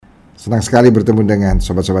Senang sekali bertemu dengan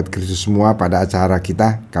sobat-sobat Kristus semua pada acara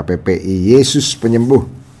kita KPPI Yesus Penyembuh.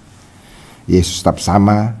 Yesus tetap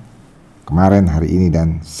sama kemarin, hari ini,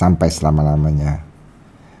 dan sampai selama-lamanya.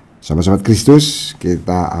 Sobat-sobat Kristus,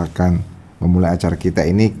 kita akan memulai acara kita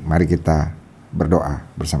ini. Mari kita berdoa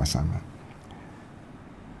bersama-sama.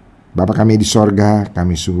 Bapa kami di sorga,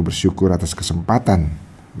 kami sungguh bersyukur atas kesempatan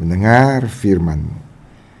mendengar firman-Mu.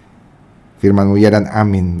 Firman-Mu ya dan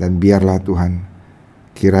amin, dan biarlah Tuhan,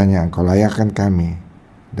 kiranya Engkau layakkan kami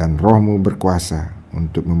dan Roh-Mu berkuasa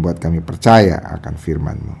untuk membuat kami percaya akan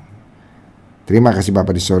firman-Mu. Terima kasih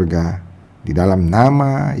Bapa di sorga, di dalam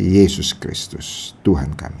nama Yesus Kristus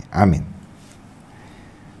Tuhan kami. Amin.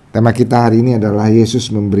 Tema kita hari ini adalah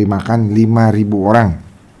Yesus memberi makan 5.000 orang.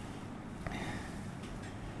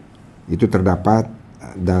 Itu terdapat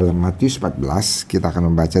dalam Matius 14. Kita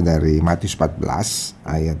akan membaca dari Matius 14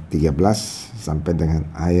 ayat 13 sampai dengan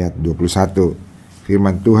ayat 21.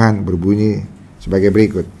 Firman Tuhan berbunyi sebagai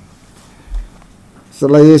berikut.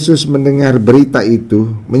 Setelah Yesus mendengar berita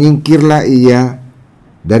itu, menyingkirlah ia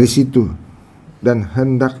dari situ dan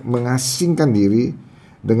hendak mengasingkan diri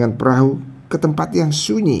dengan perahu ke tempat yang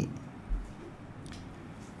sunyi.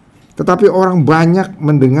 Tetapi orang banyak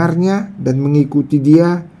mendengarnya dan mengikuti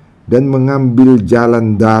dia dan mengambil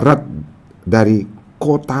jalan darat dari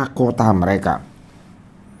kota-kota mereka.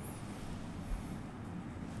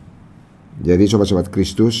 Jadi sobat-sobat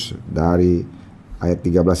Kristus, dari ayat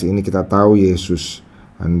 13 ini kita tahu Yesus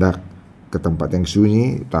hendak ke tempat yang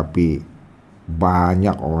sunyi, tapi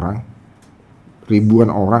banyak orang, ribuan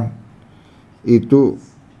orang itu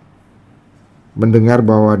mendengar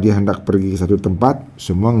bahwa dia hendak pergi ke satu tempat,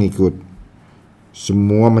 semua ngikut.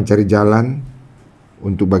 Semua mencari jalan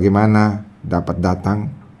untuk bagaimana dapat datang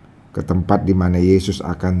ke tempat di mana Yesus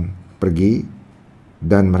akan pergi.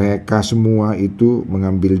 Dan mereka semua itu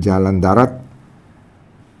mengambil jalan darat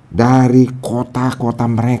dari kota-kota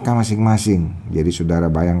mereka masing-masing. Jadi saudara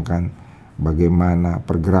bayangkan bagaimana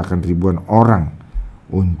pergerakan ribuan orang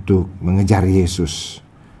untuk mengejar Yesus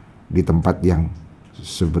di tempat yang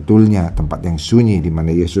sebetulnya tempat yang sunyi, di mana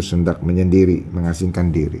Yesus hendak menyendiri, mengasingkan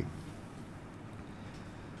diri.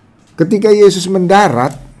 Ketika Yesus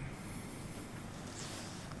mendarat,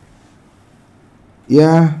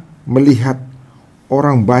 ia melihat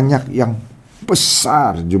orang banyak yang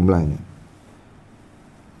besar jumlahnya.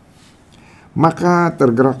 Maka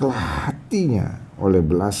tergeraklah hatinya oleh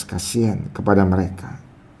belas kasihan kepada mereka,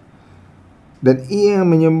 dan ia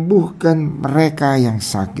menyembuhkan mereka yang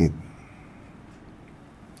sakit.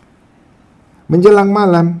 Menjelang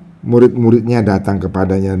malam, murid-muridnya datang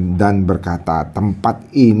kepadanya dan berkata,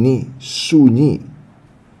 "Tempat ini sunyi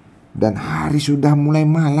dan hari sudah mulai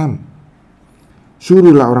malam.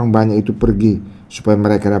 Suruhlah orang banyak itu pergi supaya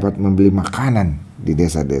mereka dapat membeli makanan di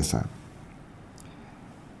desa-desa."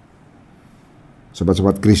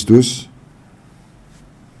 Sobat-sobat Kristus,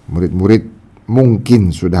 murid-murid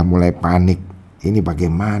mungkin sudah mulai panik. Ini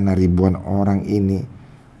bagaimana ribuan orang ini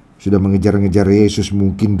sudah mengejar-ngejar Yesus,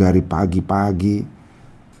 mungkin dari pagi-pagi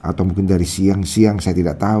atau mungkin dari siang-siang, saya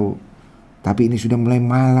tidak tahu. Tapi ini sudah mulai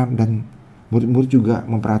malam dan murid-murid juga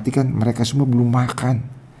memperhatikan mereka semua belum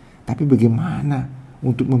makan. Tapi bagaimana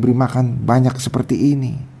untuk memberi makan banyak seperti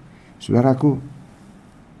ini? Saudaraku,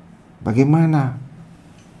 bagaimana?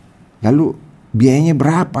 Lalu biayanya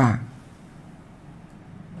berapa?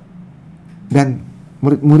 Dan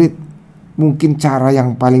murid-murid mungkin cara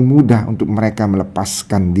yang paling mudah untuk mereka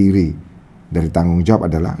melepaskan diri dari tanggung jawab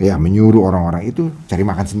adalah menyuruh orang-orang itu cari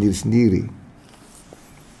makan sendiri-sendiri.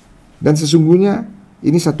 Dan sesungguhnya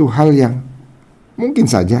ini satu hal yang mungkin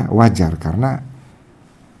saja wajar, karena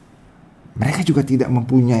mereka juga tidak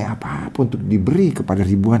mempunyai apa-apa untuk diberi kepada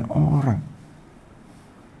ribuan orang.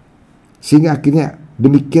 Sehingga akhirnya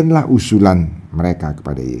demikianlah usulan mereka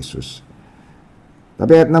kepada Yesus.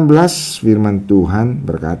 Tapi ayat 16 firman Tuhan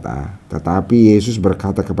berkata, tetapi Yesus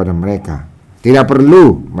berkata kepada mereka, "Tidak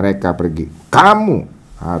perlu mereka pergi. Kamu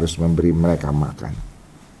harus memberi mereka makan."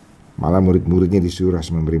 Malah murid-muridnya disuruh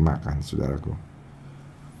memberi makan, saudaraku.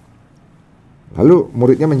 Lalu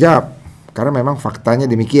muridnya menjawab, karena memang faktanya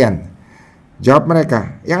demikian. Jawab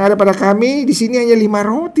mereka, "Yang ada pada kami di sini hanya 5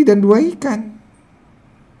 roti dan 2 ikan."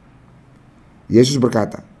 Yesus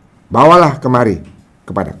berkata, "Bawalah kemari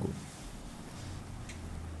kepadaku."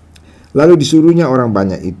 Lalu disuruhnya orang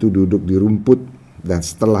banyak itu duduk di rumput, dan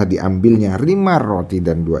setelah diambilnya 5 roti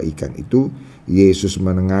dan 2 ikan itu, Yesus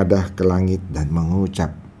menengadah ke langit dan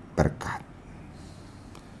mengucap berkat.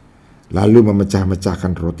 Lalu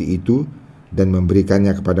memecah-mecahkan roti itu dan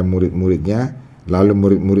memberikannya kepada murid-muridnya. Lalu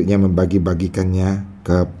murid-muridnya membagi-bagikannya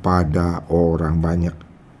kepada orang banyak.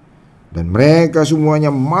 Dan mereka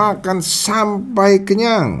semuanya makan sampai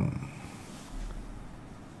kenyang.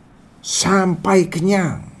 sampai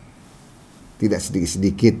kenyang. Tidak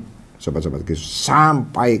sedikit-sedikit, sobat-sobat Kristus,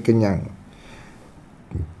 sampai kenyang.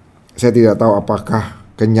 Saya tidak tahu apakah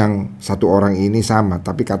kenyang satu orang ini sama,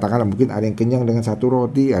 tapi katakanlah mungkin ada yang kenyang dengan satu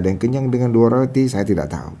roti, ada yang kenyang dengan 2 roti, saya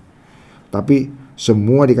tidak tahu. Tapi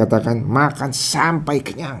semua dikatakan makan sampai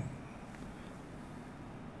kenyang.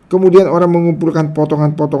 Kemudian orang mengumpulkan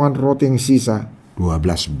potongan-potongan roti yang sisa,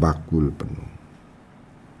 12 bakul penuh.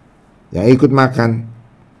 Yang ikut makan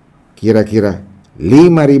kira-kira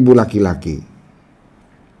 5.000 laki-laki,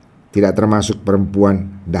 tidak termasuk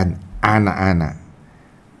perempuan dan anak-anak.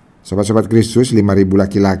 Sobat-sobat Kristus, 5.000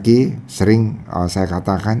 laki-laki sering saya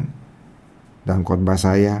katakan dalam khotbah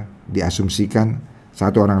saya, diasumsikan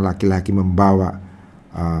satu orang laki-laki membawa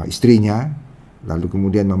istrinya, lalu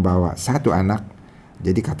kemudian membawa 1 anak.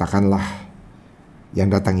 Jadi katakanlah yang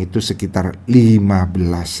datang itu sekitar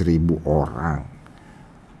 15.000 orang,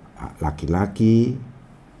 laki-laki,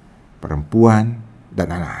 perempuan, dan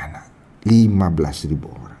anak-anak. 15.000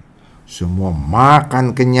 orang, semua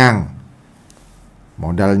makan kenyang.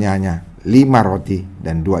 Modalnya hanya 5 roti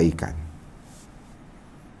dan 2 ikan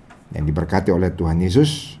yang diberkati oleh Tuhan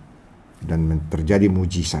Yesus, dan terjadi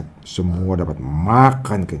mujizat. Semua dapat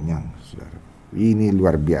makan kenyang, saudara. Ini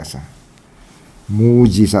luar biasa,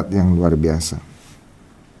 mujizat yang luar biasa.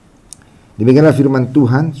 Demikianlah firman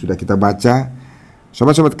Tuhan, sudah kita baca.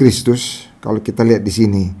 Sobat-sobat Kristus, kalau kita lihat di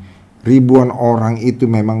sini, ribuan orang itu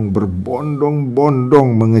memang berbondong-bondong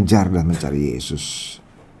mengejar dan mencari Yesus.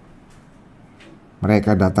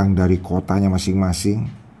 Mereka datang dari kotanya masing-masing,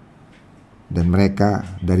 dan mereka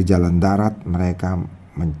dari jalan darat, mereka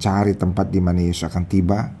mencari tempat di mana Yesus akan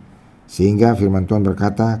tiba. Sehingga firman Tuhan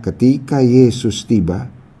berkata, ketika Yesus tiba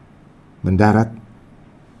mendarat,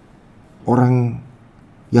 orang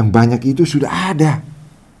yang banyak itu sudah ada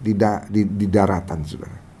di daratan,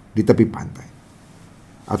 saudara, di tepi pantai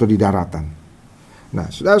atau di daratan.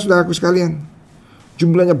 Nah, saudara-saudaraku sekalian,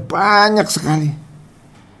 jumlahnya banyak sekali.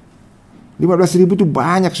 15.000 itu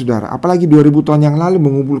banyak, saudara. Apalagi 2000 tahun yang lalu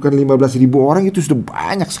mengumpulkan 15.000 orang itu sudah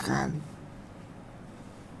banyak sekali.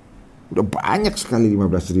 Udah banyak sekali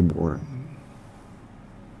 15.000 orang.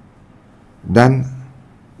 Dan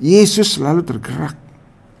Yesus selalu tergerak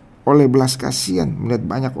oleh belas kasihan melihat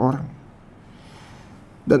banyak orang.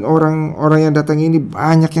 Dan orang-orang yang datang ini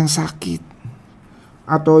banyak yang sakit,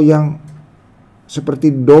 atau yang seperti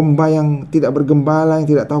domba yang tidak bergembala, yang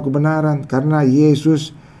tidak tahu kebenaran. Karena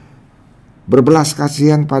Yesus berbelas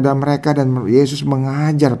kasihan pada mereka, dan Yesus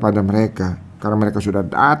mengajar pada mereka karena mereka sudah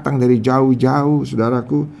datang dari jauh-jauh,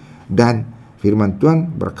 saudaraku. Dan firman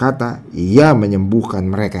Tuhan berkata, Ia menyembuhkan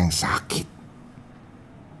mereka yang sakit.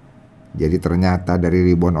 Jadi ternyata dari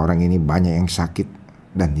ribuan orang ini banyak yang sakit,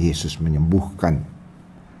 dan Yesus menyembuhkan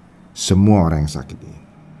semua orang yang sakit ini.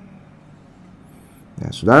 Ya,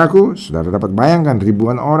 saudaraku, saudara dapat bayangkan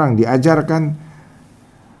ribuan orang diajarkan,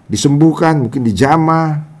 disembuhkan, mungkin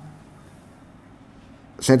dijamah.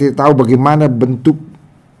 Saya tidak tahu bagaimana bentuk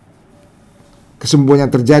kesembuhan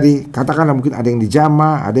yang terjadi. Katakanlah mungkin ada yang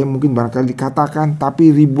dijamah, ada yang mungkin barangkali dikatakan, tapi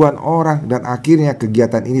ribuan orang, dan akhirnya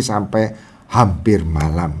kegiatan ini sampai hampir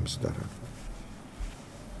malam, saudara.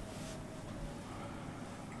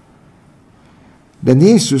 Dan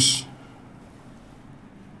Yesus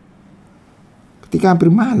ketika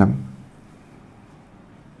hampir malam,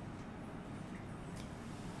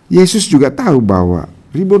 Yesus juga tahu bahwa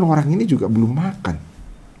ribuan orang ini juga belum makan.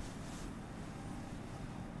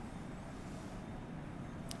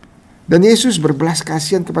 Dan Yesus berbelas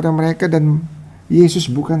kasihan kepada mereka, dan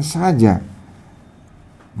Yesus bukan saja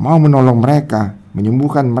mau menolong mereka,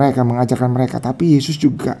 menyembuhkan mereka, mengajarkan mereka, tapi Yesus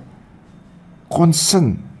juga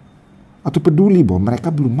concern atau peduli bahwa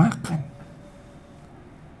mereka belum makan.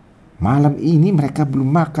 Malam ini mereka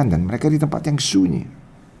belum makan, dan mereka di tempat yang sunyi.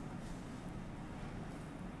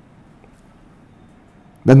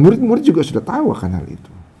 Dan murid-murid juga sudah tahu akan hal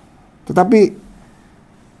itu. Tetapi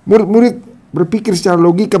murid-murid berpikir secara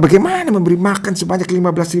logika, bagaimana memberi makan sebanyak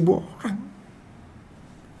 15.000 orang?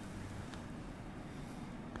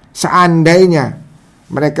 Seandainya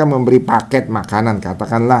mereka memberi paket makanan,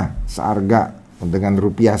 katakanlah seharga dengan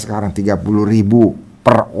rupiah sekarang 30.000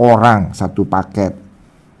 per orang, satu paket,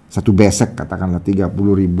 satu besek, katakanlah 30.000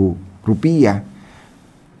 rupiah.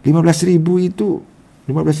 15.000 itu,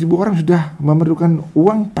 15.000 orang sudah memerlukan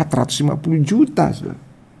uang 450 juta,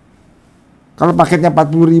 saudara. Kalau paketnya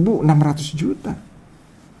 40.000, 600 juta.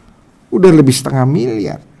 Udah lebih 500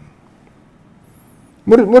 miliar.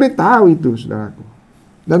 Murid-murid tahu itu, saudaraku.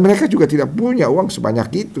 Dan mereka juga tidak punya uang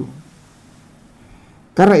sebanyak itu.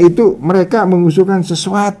 Karena itu mereka mengusulkan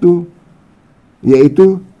sesuatu,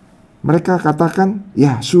 yaitu Mereka katakan,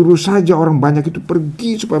 ya suruh saja orang banyak itu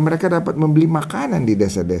pergi supaya mereka dapat membeli makanan di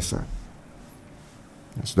desa-desa.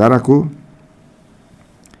 Nah, saudaraku,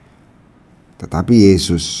 tetapi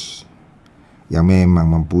Yesus yang memang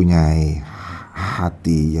mempunyai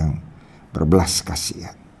hati yang berbelas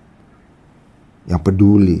kasihan, yang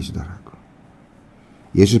peduli, saudaraku.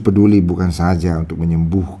 Yesus peduli bukan saja untuk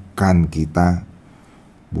menyembuhkan kita,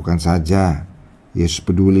 bukan saja Yesus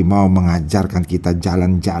peduli mau mengajarkan kita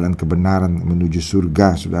jalan-jalan kebenaran menuju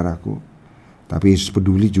surga, saudaraku. Tapi Yesus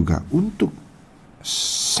peduli juga untuk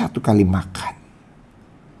satu kali makan.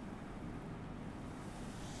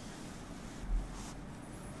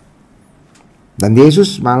 Dan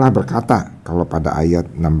Yesus malah berkata, kalau pada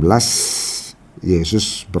ayat 16,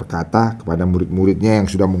 Yesus berkata kepada murid-muridnya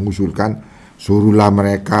yang sudah mengusulkan, suruhlah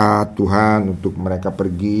mereka Tuhan untuk mereka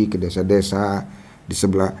pergi ke desa-desa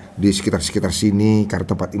di sekitar sini, karena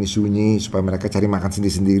tempat ini sunyi, supaya mereka cari makan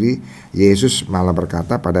sendiri-sendiri. Yesus malah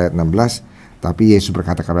berkata pada ayat 16, tapi Yesus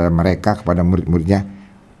berkata kepada mereka, kepada murid-muridnya,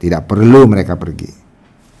 tidak perlu mereka pergi.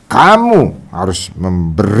 Kamu harus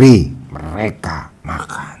memberi mereka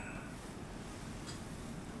makan.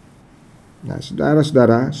 Nah,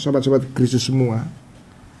 saudara-saudara, sobat-sobat Kristus semua,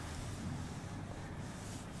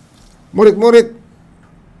 murid-murid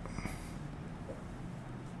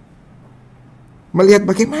melihat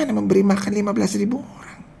bagaimana memberi makan 15.000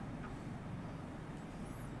 orang.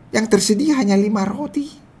 Yang tersedia hanya 5 roti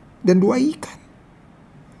dan 2 ikan.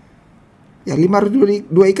 Ya 5 roti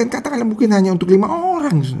 2 ikan katakanlah mungkin hanya untuk 5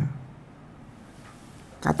 orang.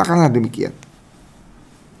 Katakanlah demikian.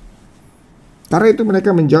 Karena itu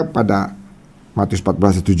mereka menjawab pada Matius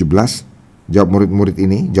 14:17. Jawab murid-murid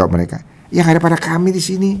ini, jawab mereka, yang ada pada kami di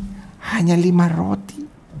sini hanya 5 roti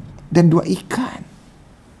dan 2 ikan.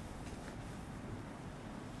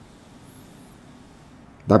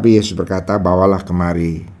 Tapi Yesus berkata, bawalah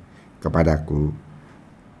kemari kepadaku.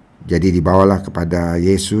 Jadi dibawalah kepada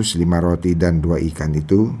Yesus 5 roti dan 2 ikan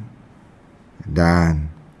itu. Dan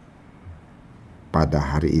pada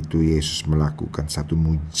hari itu Yesus melakukan satu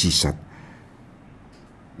mujizat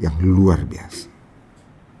yang luar biasa.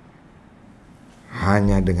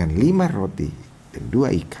 Hanya dengan 5 roti dan 2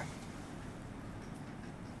 ikan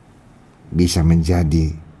bisa menjadi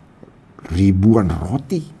ribuan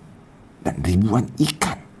roti dan ribuan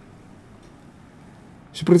ikan.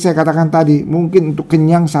 Seperti saya katakan tadi, mungkin untuk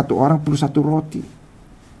kenyang 1 orang perlu 1 roti,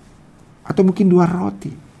 atau mungkin 2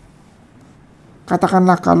 roti.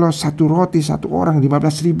 Katakanlah kalau 1 roti 1 orang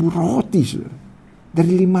 15.000 roti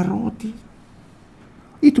dari 5 roti.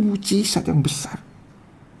 Itu mujizat yang besar.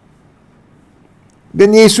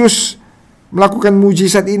 Dan Yesus melakukan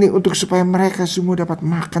mujizat ini untuk supaya mereka semua dapat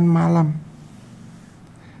makan malam.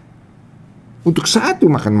 Untuk 1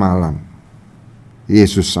 makan malam,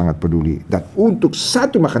 Yesus sangat peduli. Dan untuk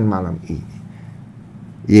 1 makan malam ini,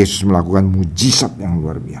 Yesus melakukan mujizat yang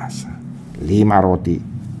luar biasa. 5 roti,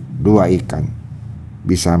 2 ikan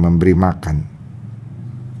bisa memberi makan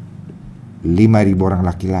 5.000 orang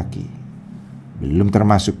laki-laki, belum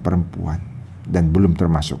termasuk perempuan dan belum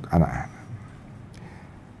termasuk anak-anak.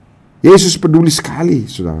 Yesus peduli sekali,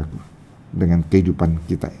 saudaraku, dengan kehidupan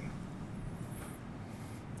kita ini.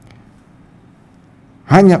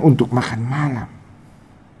 Hanya untuk makan malam,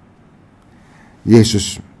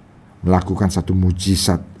 Yesus melakukan satu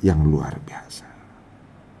mujizat yang luar biasa.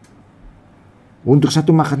 Untuk 1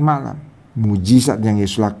 makan malam, mujizat yang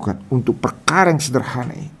Yesus lakukan untuk perkara yang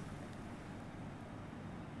sederhana ini.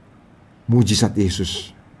 Mujizat Yesus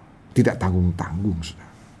tidak tanggung-tanggung, saudara.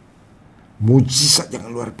 Mujizat yang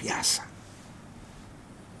luar biasa.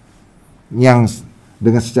 Yang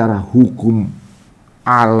dengan secara hukum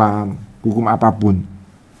alam, hukum apapun,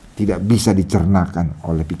 tidak bisa dicernakan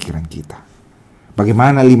oleh pikiran kita.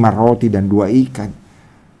 Bagaimana 5 roti dan 2 ikan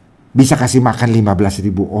bisa kasih makan 15.000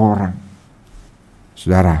 orang?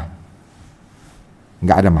 Saudara,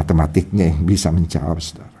 nggak ada matematiknya yang bisa menjawab,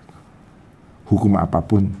 saudara. Hukum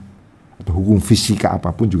apapun atau hukum fisika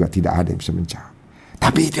apapun juga tidak ada yang bisa menjawab.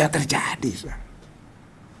 Tapi itu yang terjadi, saudara.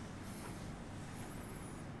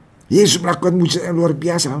 Yesus melakukan mujizat yang luar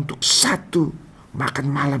biasa untuk 1 makan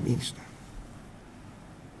malam ini, saudara.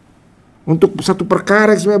 Untuk 1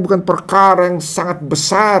 perkara yang sebenarnya bukan perkara yang sangat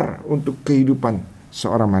besar untuk kehidupan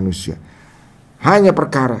seorang manusia. Hanya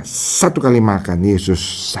perkara 1 kali makan, Yesus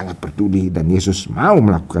sangat peduli dan Yesus mau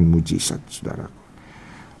melakukan mujizat, saudaraku.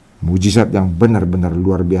 Mujizat yang benar-benar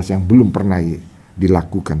luar biasa yang belum pernah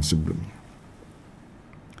dilakukan sebelumnya.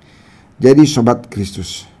 Jadi sobat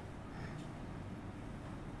Kristus,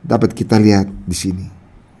 dapat kita lihat di sini,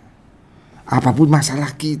 apapun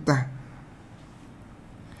masalah kita,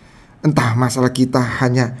 entah masalah kita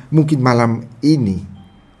hanya mungkin malam ini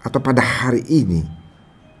atau pada hari ini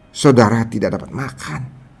saudara tidak dapat makan.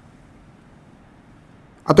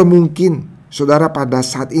 Atau mungkin saudara pada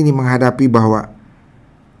saat ini menghadapi bahwa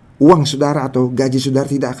uang saudara atau gaji saudara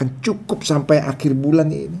tidak akan cukup sampai akhir bulan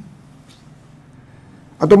ini.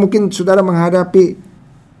 Atau mungkin saudara menghadapi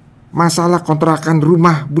masalah kontrakan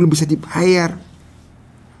rumah belum bisa dibayar.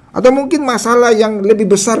 Atau mungkin masalah yang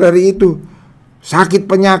lebih besar dari itu, sakit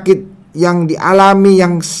penyakit yang dialami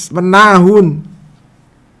yang menahun,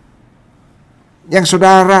 yang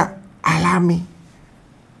saudara alami.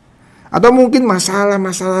 Atau mungkin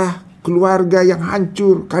masalah-masalah keluarga yang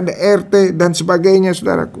hancur, KDRT dan sebagainya,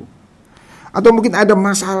 saudaraku. Atau mungkin ada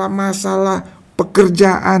masalah-masalah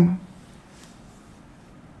pekerjaan.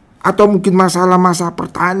 Atau mungkin masalah-masalah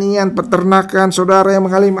pertanian, peternakan, saudara yang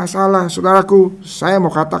mengalami masalah. Saudaraku, saya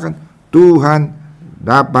mau katakan, Tuhan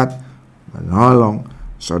dapat menolong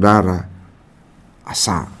saudara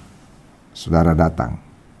asal saudara datang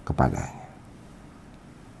kepadanya.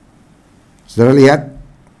 Saudara lihat,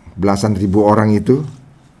 belasan ribu orang itu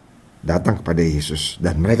datang kepada Yesus.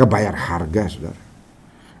 Dan mereka bayar harga, saudara.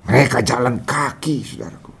 Mereka jalan kaki,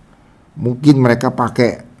 saudaraku. Mungkin mereka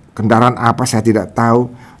pakai kendaraan apa saya tidak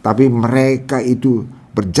tahu, tapi mereka itu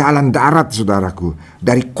berjalan darat, saudaraku.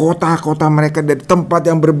 Dari kota-kota mereka, dari tempat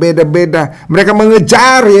yang berbeda-beda. Mereka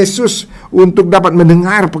mengejar Yesus untuk dapat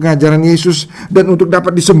mendengar pengajaran Yesus dan untuk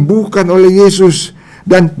dapat disembuhkan oleh Yesus.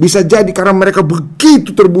 Dan bisa jadi karena mereka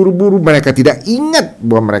begitu terburu-buru, mereka tidak ingat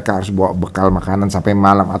bahwa mereka harus bawa bekal makanan sampai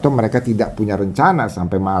malam, atau mereka tidak punya rencana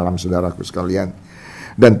sampai malam, saudaraku sekalian.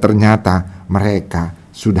 Dan ternyata mereka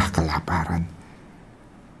sudah kelaparan.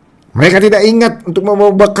 Mereka tidak ingat untuk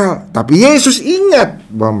membawa bekal, tapi Yesus ingat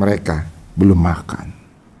bahwa mereka belum makan.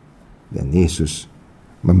 Dan Yesus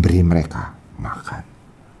memberi mereka makan.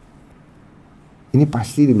 Ini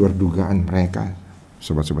pasti di luar dugaan mereka,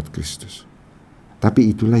 sobat-sobat Kristus.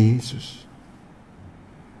 Tapi itulah Yesus.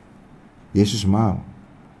 Yesus mau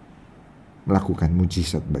melakukan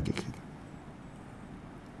mujizat bagi kita.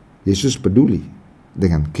 Yesus peduli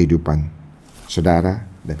dengan kehidupan saudara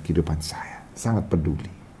dan kehidupan saya. Sangat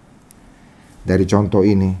peduli. Dari contoh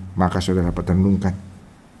ini, maka saudara dapat renungkan.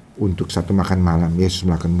 Untuk satu makan malam, Yesus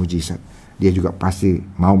melakukan mujizat. Dia juga pasti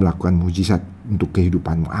mau melakukan mujizat untuk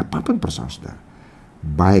kehidupanmu, apapun persoalan saudara.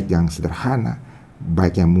 Baik yang sederhana,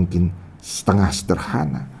 baik yang mungkin setengah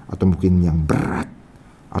sederhana, atau mungkin yang berat,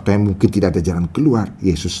 atau yang mungkin tidak ada jalan keluar,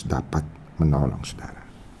 Yesus dapat menolong saudara.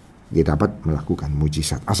 Dia dapat melakukan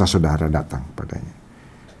mujizat asal saudara datang padanya.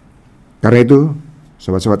 Karena itu,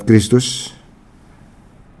 sobat-sobat Kristus,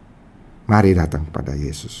 mari datang pada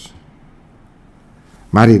Yesus.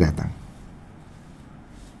 Mari datang.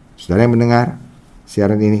 Saudara yang mendengar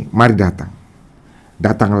siaran ini, mari datang.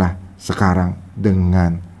 Datanglah sekarang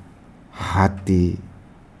dengan hati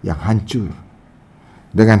yang hancur,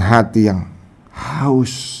 dengan hati yang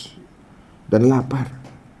haus dan lapar,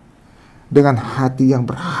 dengan hati yang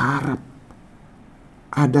berharap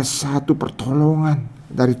ada satu pertolongan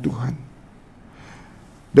dari Tuhan,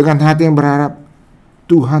 dengan hati yang berharap,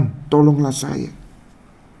 Tuhan tolonglah saya.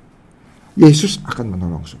 Yesus akan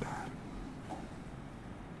menolong saudara.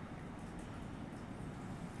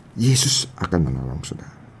 Yesus akan menolong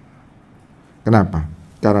saudara. Kenapa?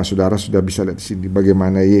 Karena saudara sudah bisa lihat di sini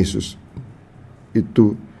bagaimana Yesus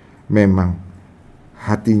itu memang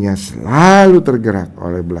hatinya selalu tergerak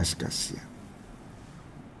oleh belas kasihan.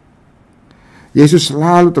 Yesus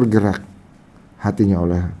selalu tergerak hatinya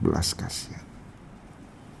oleh belas kasihan.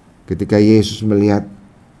 Ketika Yesus melihat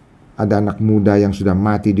ada anak muda yang sudah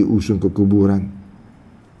mati diusung ke kuburan,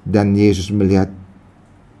 dan Yesus melihat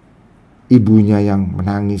ibunya yang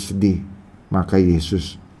menangis sedih, maka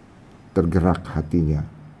Yesus tergerak hatinya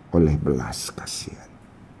oleh belas kasihan.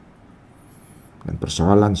 Dan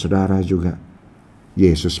persoalan saudara juga,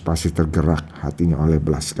 Yesus pasti tergerak hatinya oleh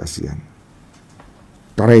belas kasihan.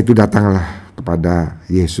 Karena itu datanglah kepada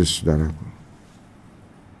Yesus, saudaraku.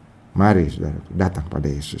 Mari saudaraku, datang pada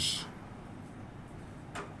Yesus.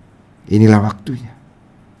 Inilah waktunya.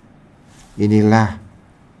 Inilah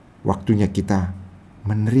waktunya kita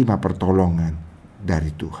menerima pertolongan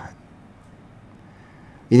dari Tuhan.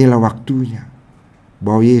 Inilah waktunya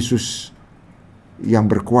bahwa Yesus yang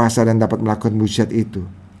berkuasa dan dapat melakukan mujizat itu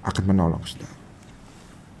akan menolong saudara.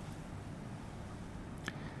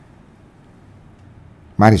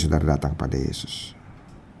 Mari saudara datang pada Yesus.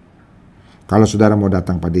 Kalau saudara mau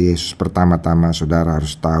datang pada Yesus, pertama-tama saudara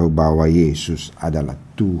harus tahu bahwa Yesus adalah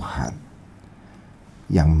Tuhan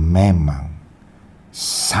yang memang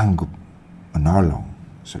sanggup menolong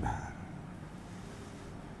saudara.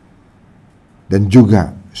 Dan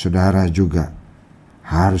juga saudara juga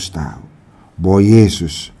harus tahu bahwa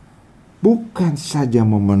Yesus bukan saja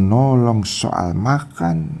mau menolong soal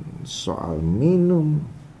makan, soal minum,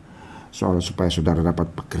 soal supaya saudara dapat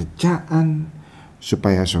pekerjaan,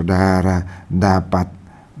 supaya saudara dapat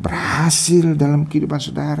berhasil dalam kehidupan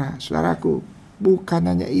saudara. Saudaraku, bukan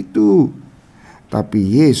hanya itu.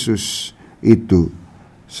 Tapi Yesus itu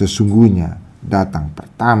sesungguhnya datang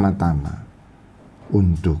pertama-tama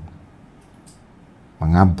untuk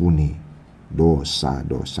mengampuni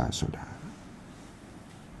dosa-dosa saudara.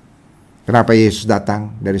 Kenapa Yesus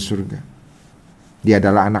datang dari surga? Dia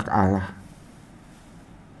adalah anak Allah.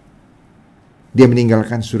 Dia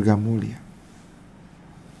meninggalkan surga mulia.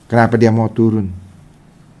 Kenapa dia mau turun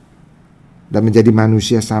dan menjadi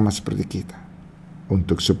manusia sama seperti kita?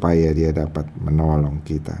 Untuk supaya dia dapat menolong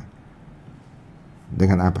kita.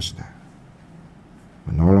 Dengan apa, saudara?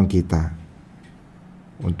 Menolong kita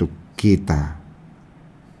untuk kita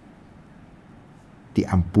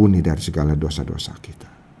diampuni dari segala dosa-dosa kita.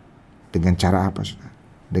 Dengan cara apa, saudara?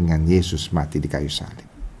 Dengan Yesus mati di kayu salib.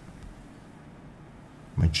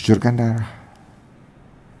 Mencucurkan darah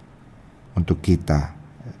untuk kita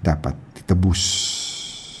dapat ditebus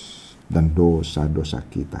dan dosa-dosa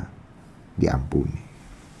kita diampuni.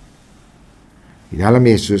 Di dalam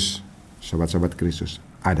Yesus, sobat-sobat Kristus,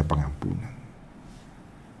 ada pengampunan.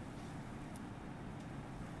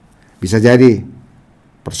 Bisa jadi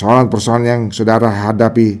persoalan-persoalan yang saudara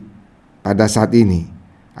hadapi pada saat ini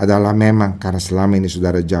adalah memang karena selama ini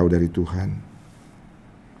saudara jauh dari Tuhan.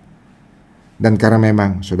 Dan karena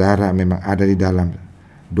memang saudara memang ada di dalam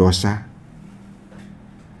dosa.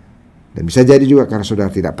 Dan bisa jadi juga karena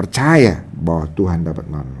saudara tidak percaya bahwa Tuhan dapat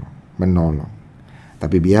menolong.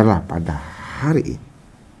 Tapi biarlah pada hari ini,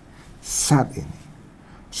 saat ini,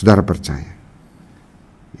 saudara percaya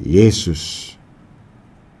Yesus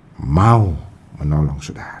mau menolong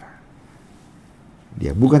saudara.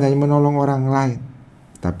 Dia bukan hanya menolong orang lain,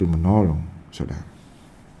 tapi menolong saudara.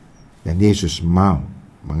 Dan Yesus mau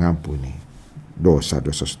mengampuni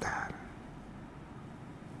dosa-dosa saudara.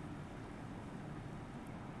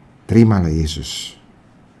 Terimalah Yesus,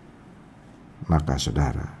 maka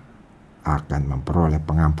saudara akan memperoleh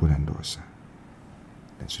pengampunan dosa.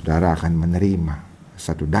 Dan saudara akan menerima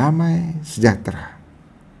satu damai sejahtera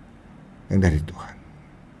yang dari Tuhan.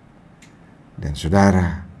 Dan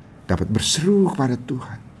saudara dapat berseru kepada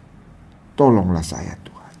Tuhan, tolonglah saya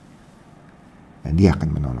Tuhan. Dan dia akan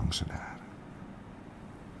menolong saudara.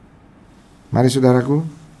 Mari saudaraku,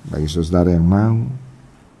 bagi saudara yang mau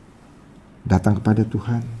datang kepada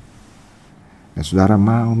Tuhan, dan saudara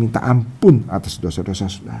mau minta ampun atas dosa-dosa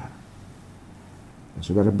saudara, dan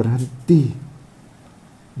saudara berhenti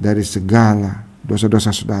dari segala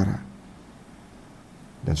dosa-dosa saudara,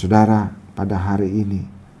 dan saudara pada hari ini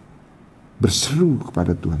berseru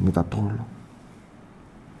kepada Tuhan, minta tolong.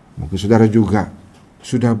 Mungkin saudara juga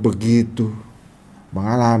sudah begitu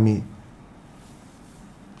mengalami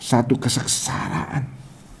satu kesengsaraan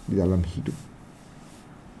di dalam hidup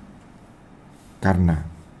karena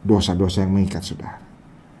dosa-dosa yang mengikat saudara.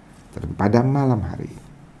 Tapi pada malam hari ini,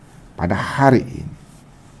 pada hari ini,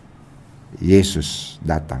 Yesus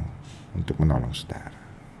datang untuk menolong saudara.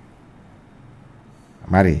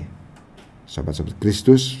 Mari, sobat-sobat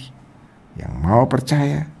Kristus yang mau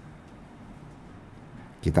percaya,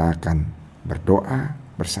 kita akan berdoa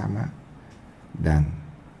bersama dan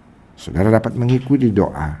saudara dapat mengikuti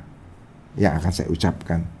doa yang akan saya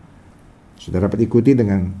ucapkan. Saudara dapat ikuti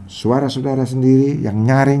dengan suara saudara sendiri yang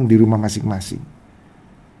nyaring di rumah masing-masing.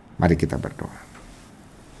 Mari kita berdoa.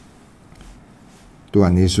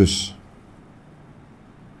 Tuhan Yesus,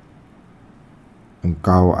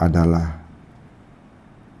 Engkau adalah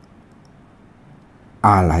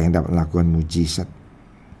Allah yang dapat melakukan mujizat.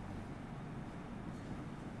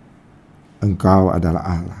 Engkau adalah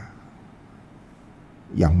Allah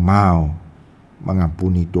yang mau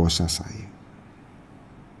mengampuni dosa saya.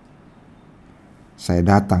 Saya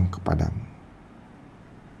datang kepadamu.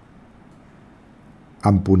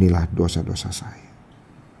 Ampunilah dosa-dosa saya.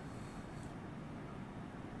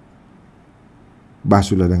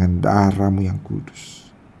 Basuhlah dengan darah-Mu yang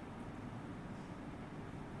kudus.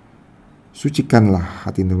 Sucikanlah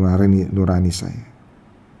hati nurani saya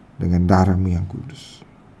dengan darah-Mu yang kudus.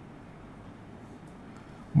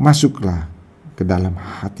 Masuklah ke dalam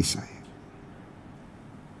hati saya.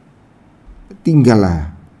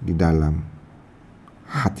 Tinggallah di dalam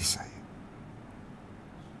hati saya.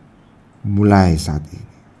 Mulai saat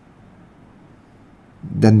ini.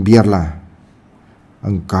 Dan biarlah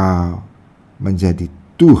Engkau menjadi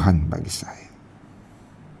Tuhan bagi saya.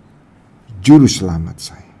 Juru selamat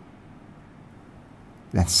saya.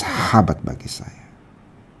 Dan sahabat bagi saya.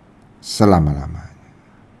 Selama-lamanya.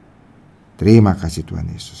 Terima kasih Tuhan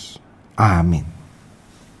Yesus. Amin.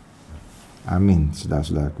 Amin,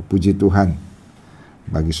 saudara-saudaraku. Puji Tuhan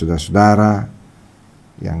bagi saudara-saudara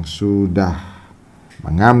yang sudah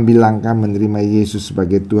mengambil langkah menerima Yesus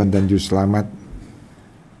sebagai Tuhan dan Juru Selamat.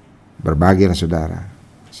 Berbahagialah saudara,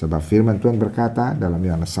 sebab firman Tuhan berkata dalam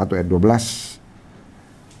Yohanes 1 ayat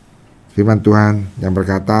 12, firman Tuhan yang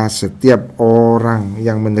berkata, setiap orang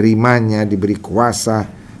yang menerimanya diberi kuasa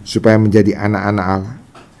supaya menjadi anak-anak Allah,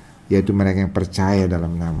 yaitu mereka yang percaya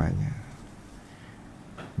dalam namanya.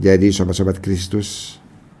 Jadi sobat-sobat Kristus,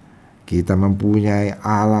 kita mempunyai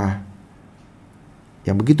Allah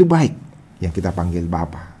yang begitu baik, yang kita panggil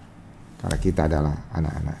Bapa, karena kita adalah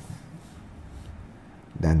anak-anaknya.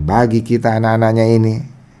 Dan bagi kita anak-anaknya ini,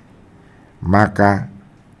 maka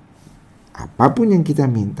apapun yang kita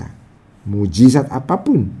minta, mujizat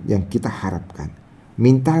apapun yang kita harapkan,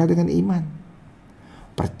 mintalah dengan iman,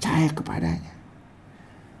 percaya kepadanya.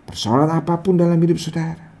 Persoalan apapun dalam hidup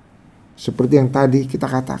saudara, seperti yang tadi kita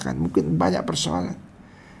katakan, mungkin banyak persoalan,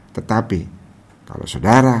 tetapi kalau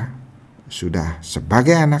saudara sudah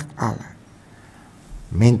sebagai anak Allah,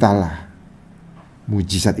 mintalah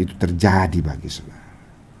mujizat itu terjadi bagi saudara.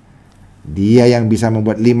 Dia yang bisa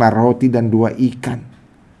membuat 5 roti dan 2 ikan,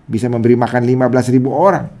 bisa memberi makan 15.000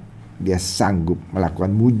 orang, dia sanggup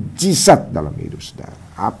melakukan mujizat dalam hidup saudara.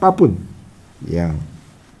 Apapun yang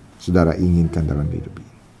saudara inginkan dalam hidup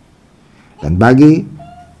ini. Dan bagi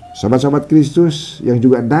sobat-sobat Kristus yang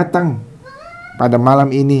juga datang pada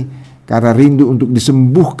malam ini karena rindu untuk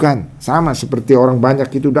disembuhkan, sama seperti orang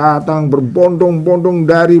banyak itu datang berbondong-bondong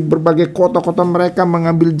dari berbagai kota-kota mereka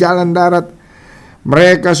mengambil jalan darat.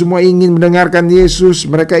 Mereka semua ingin mendengarkan Yesus,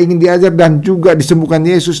 mereka ingin diajar dan juga disembuhkan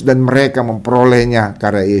Yesus, dan mereka memperolehnya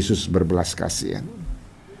karena Yesus berbelas kasihan.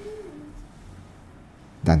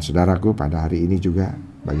 Dan saudaraku, pada hari ini juga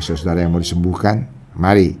bagi saudara yang mau disembuhkan,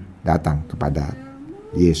 mari datang kepada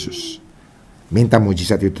Yesus. Minta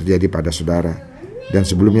mujizat itu terjadi pada saudara. Dan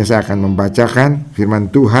sebelumnya saya akan membacakan firman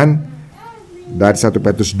Tuhan dari 1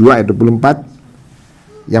 Petrus 2 ayat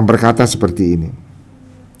 24 yang berkata seperti ini.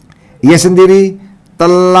 Ia sendiri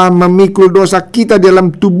telah memikul dosa kita dalam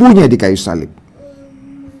tubuhnya di kayu salib,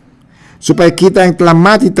 supaya kita yang telah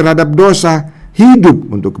mati terhadap dosa hidup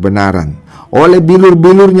untuk kebenaran. Oleh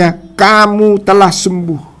bilur-bilurnya kamu telah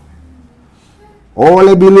sembuh.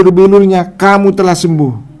 Oleh bilur-bilurnya kamu telah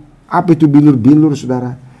sembuh. Apa itu bilur-bilur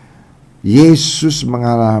saudara? Yesus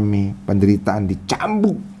mengalami penderitaan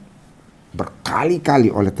dicambuk berkali-kali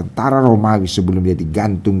oleh tentara Romawi sebelum dia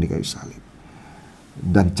digantung di kayu salib.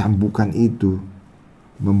 Dan cambukan itu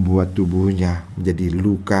membuat tubuhnya menjadi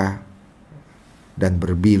luka dan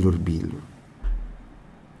berbilur-bilur.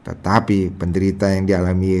 Tetapi penderita yang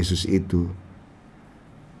dialami Yesus itu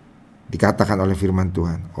dikatakan oleh firman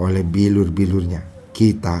Tuhan, oleh bilur-bilurnya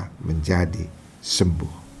kita menjadi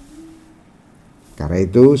sembuh. Karena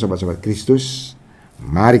itu sobat-sobat Kristus,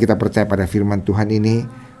 mari kita percaya pada firman Tuhan ini,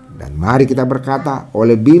 dan mari kita berkata,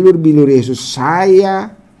 oleh bilur-bilur Yesus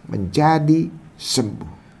saya menjadi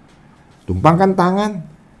sembuh. Tumpangkan tangan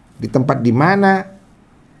di tempat di mana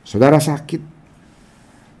saudara sakit.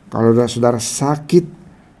 Kalau saudara sakit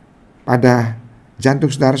pada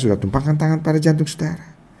jantung saudara, sudah tumpangkan tangan pada jantung saudara.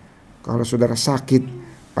 Kalau saudara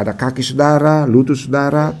sakit pada kaki saudara, lutut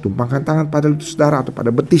saudara, tumpangkan tangan pada lutut saudara, atau pada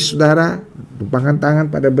betis saudara, tumpangkan tangan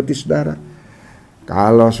pada betis saudara.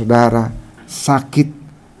 Kalau saudara sakit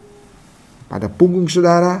pada punggung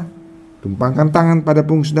saudara, tumpangkan tangan pada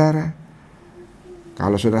punggung saudara.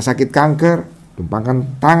 Kalau saudara sakit kanker,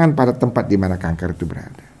 tumpangkan tangan pada tempat di mana kanker itu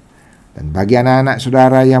berada. Dan bagi anak-anak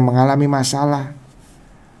saudara yang mengalami masalah,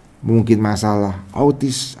 mungkin masalah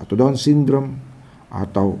autis atau Down syndrome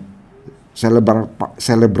atau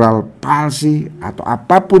cerebral palsy atau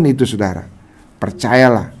apapun itu saudara,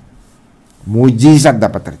 percayalah mujizat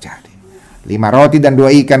dapat terjadi. 5 roti dan 2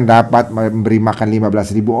 ikan dapat memberi makan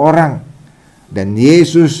 15.000 orang. Dan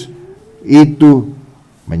Yesus itu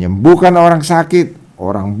menyembuhkan orang sakit,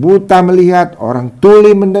 orang buta melihat, orang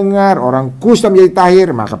tuli mendengar, orang kusta menjadi tahir.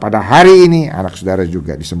 Maka pada hari ini anak saudara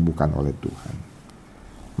juga disembuhkan oleh Tuhan.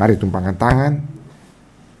 Mari tumpangkan tangan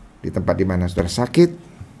di tempat di mana saudara sakit.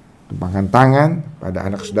 Tumpangkan tangan pada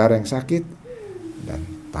anak saudara yang sakit. Dan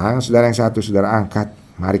tangan saudara yang satu saudara angkat.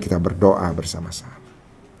 Mari kita berdoa bersama-sama.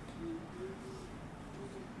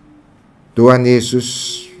 Tuhan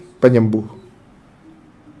Yesus penyembuh,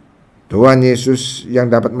 Tuhan Yesus yang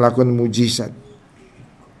dapat melakukan mujizat,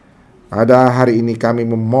 pada hari ini kami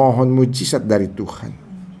memohon mujizat dari Tuhan.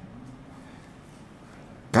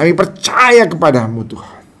 Kami percaya kepadamu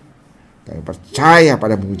Tuhan. Kami percaya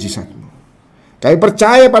pada mujizat-Mu. Kami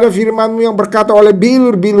percaya pada firman-Mu yang berkata, oleh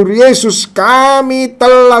bilur-bilur Yesus kami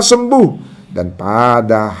telah sembuh. Dan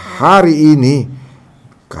pada hari ini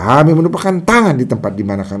kami menupakkan tangan di tempat di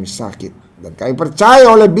mana kami sakit. Dan kami percaya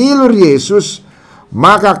oleh bilur Yesus,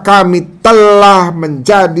 maka kami telah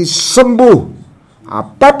menjadi sembuh.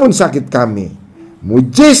 Apapun sakit kami,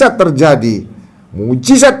 mujizat terjadi.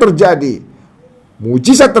 Mujizat terjadi.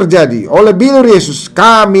 Mujizat terjadi. Oleh bilur Yesus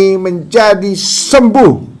kami menjadi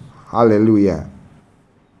sembuh. Haleluya.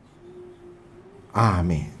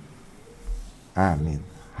 Amin. Amin.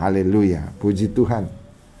 Haleluya. Puji Tuhan.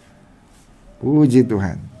 Puji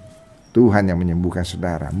Tuhan. Tuhan yang menyembuhkan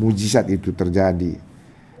saudara. Mujizat itu terjadi.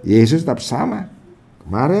 Yesus tetap sama.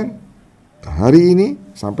 Kemarin, hari ini,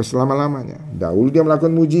 sampai selama-lamanya. Dahulu dia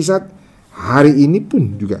melakukan mujizat. Hari ini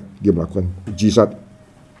pun juga dia melakukan mujizat.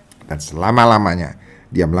 Dan selama-lamanya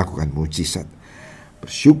dia melakukan mujizat.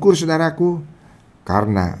 Bersyukur saudaraku.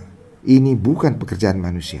 Karena ini bukan pekerjaan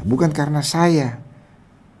manusia. Bukan karena saya.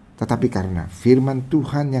 Tetapi karena firman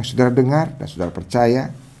Tuhan yang saudara dengar dan saudara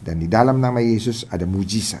percaya, dan di dalam nama Yesus ada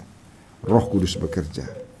mujizat. Roh Kudus bekerja.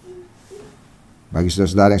 Bagi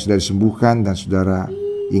saudara-saudara yang sudah disembuhkan dan saudara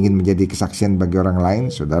ingin menjadi kesaksian bagi orang lain,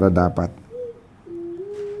 saudara dapat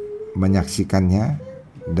menyaksikannya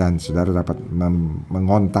dan saudara dapat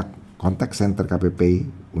mengontak kontak center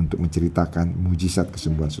KPPI untuk menceritakan mujizat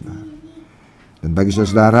kesembuhan saudara. Dan bagi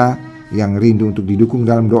saudara yang rindu untuk didukung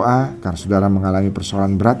dalam doa karena saudara mengalami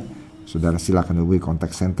persoalan berat, saudara silakan hubungi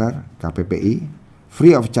kontak center KPPI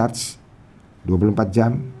free of charge 24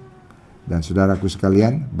 jam. Dan saudaraku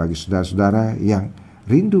sekalian, bagi saudara-saudara yang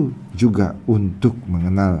rindu juga untuk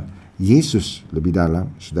mengenal Yesus lebih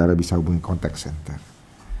dalam, saudara bisa hubungi kontak center.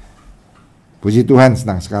 Puji Tuhan,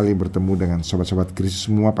 senang sekali bertemu dengan sobat-sobat Kristus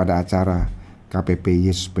semua pada acara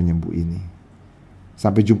KPPI Yesus Penyembuh ini.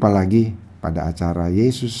 Sampai jumpa lagi pada acara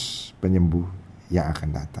Yesus Penyembuh yang akan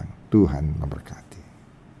datang. Tuhan memberkati.